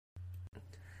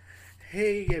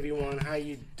Hey everyone, how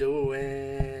you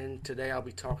doing? Today I'll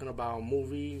be talking about a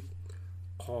movie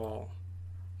called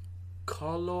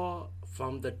Color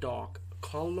from the Dark.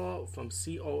 Color from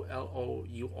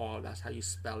Colour. That's how you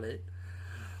spell it.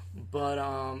 But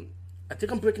I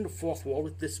think I'm breaking the fourth wall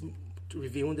with this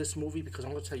reviewing this movie because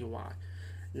I'm gonna tell you why.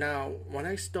 Now, when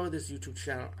I started this YouTube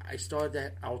channel, I started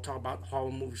that I'll talk about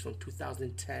horror movies from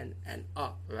 2010 and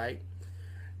up, right?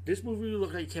 This movie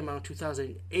looked like it came out in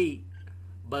 2008,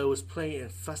 but it was playing in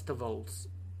festivals,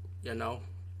 you know,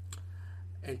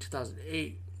 in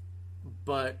 2008.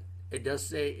 But it does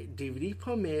say DVD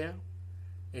premiere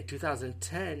in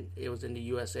 2010. It was in the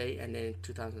USA, and then in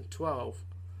 2012,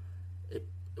 it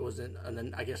was in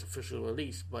an I guess official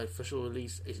release. But official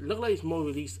release, it looked like it's more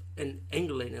released in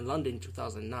England and London in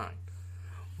 2009.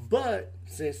 But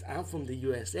since I'm from the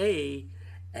USA,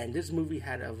 and this movie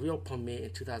had a real premiere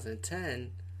in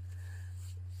 2010,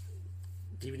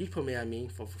 DVD premiere, I mean,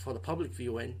 for the public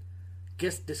viewing,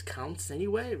 guess this counts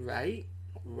anyway, right?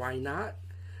 Why not?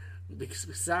 Because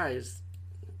besides,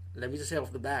 let me just say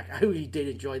off the back, I really did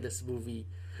enjoy this movie,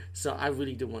 so I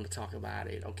really do want to talk about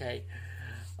it, okay?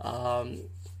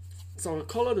 So,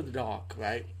 Color of the Dark,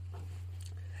 right?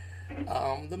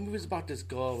 The movie's about this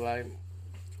girl, right?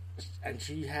 And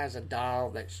she has a doll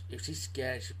that if she's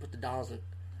scared, she put the doll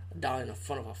in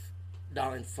front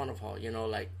of her, you know,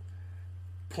 like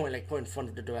point in front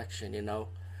of the direction, you know.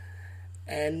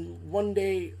 And one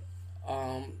day,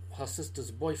 her sister's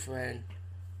boyfriend,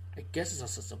 I guess it's her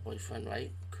sister's boyfriend,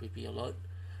 right? Creepy alert.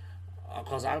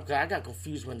 Because I got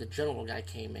confused when the general guy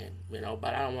came in, you know.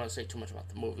 But I don't want to say too much about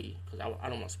the movie because I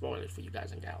don't want to spoil it for you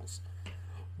guys and gals.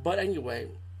 But anyway,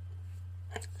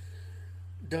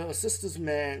 the sister's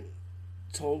man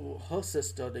told her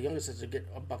sister, the younger sister, to get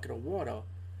a bucket of water.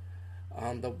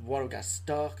 The water got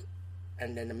stuck,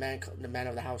 and then the man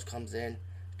of the house comes in,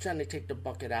 trying to take the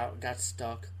bucket out, got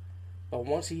stuck. But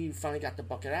once he finally got the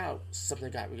bucket out,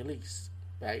 something got released,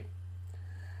 right?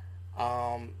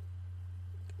 And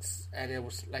it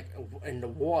was like in the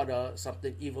water,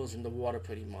 something evil's in the water,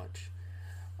 pretty much.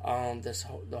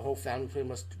 The whole family pretty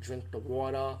much drink the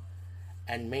water,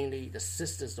 and mainly the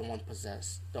sister's the one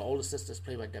possessed. The older sister's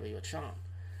played by Debbie Rochon.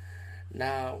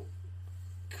 Now,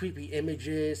 creepy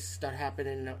images start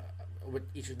happening with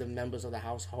each of the members of the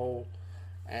household,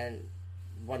 and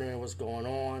wondering what's going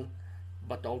on.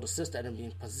 But the older sister ended up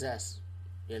being possessed,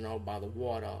 you know, by the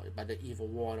water, by the evil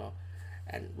water,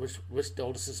 and which the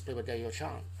older sister played with Debbie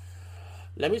Rochon.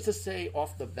 Let me just say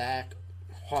off the back,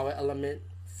 horror element,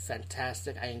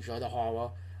 fantastic. I enjoy the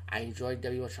horror. I enjoy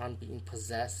Debbie Rochon being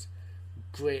possessed.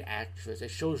 Great actress.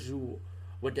 It shows you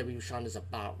what Debbie Rochon is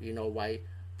about. You know, why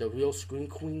the real screen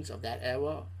queens of that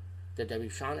era, the Debbie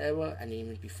Rochon era, and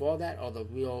even before that, are the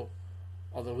real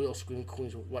screen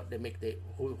queens. What they make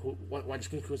why the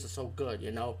screen queens are so good.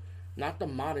 You know, not the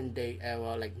modern day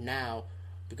era like now,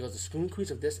 because the screen queens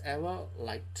of this era,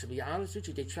 like, to be honest with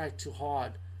you, they try too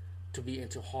hard to be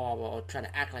into horror or trying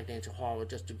to act like they're into horror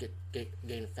just to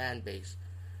gain a fan base.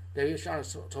 Debbie Rochon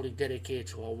is totally dedicated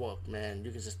to her work, man.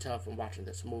 You can just tell from watching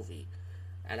this movie.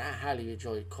 And I highly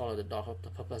enjoy Call of the Dark. The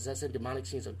possessive demonic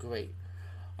scenes are great.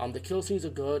 The kill scenes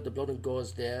are good. The building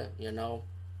goes there, you know.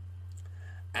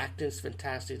 Acting's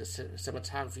fantastic. The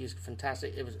cinematography is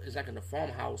fantastic. It's like in a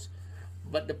farmhouse,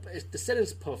 but the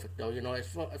setting's perfect though. You know,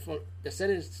 the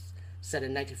setting's set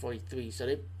in 1943, so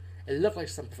it looked like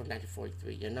something from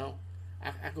 1943. You know,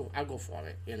 I go for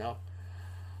it. You know,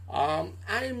 I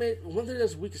admit one thing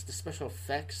that's weak is the special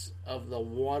effects of the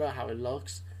water. How it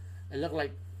looks. It looked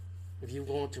like if you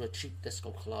go into a cheap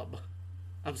disco club.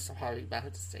 I'm sorry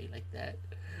about to say it like that,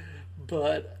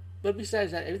 but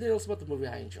besides that, everything else about the movie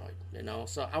I enjoyed. You know,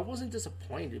 so I wasn't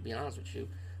disappointed, to be honest with you.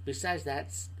 Besides that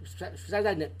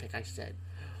nitpick I said,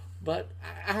 but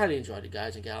I highly enjoyed it,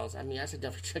 guys and gals. I mean, I should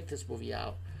definitely check this movie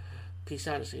out. Peace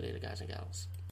out and see you later, guys and gals.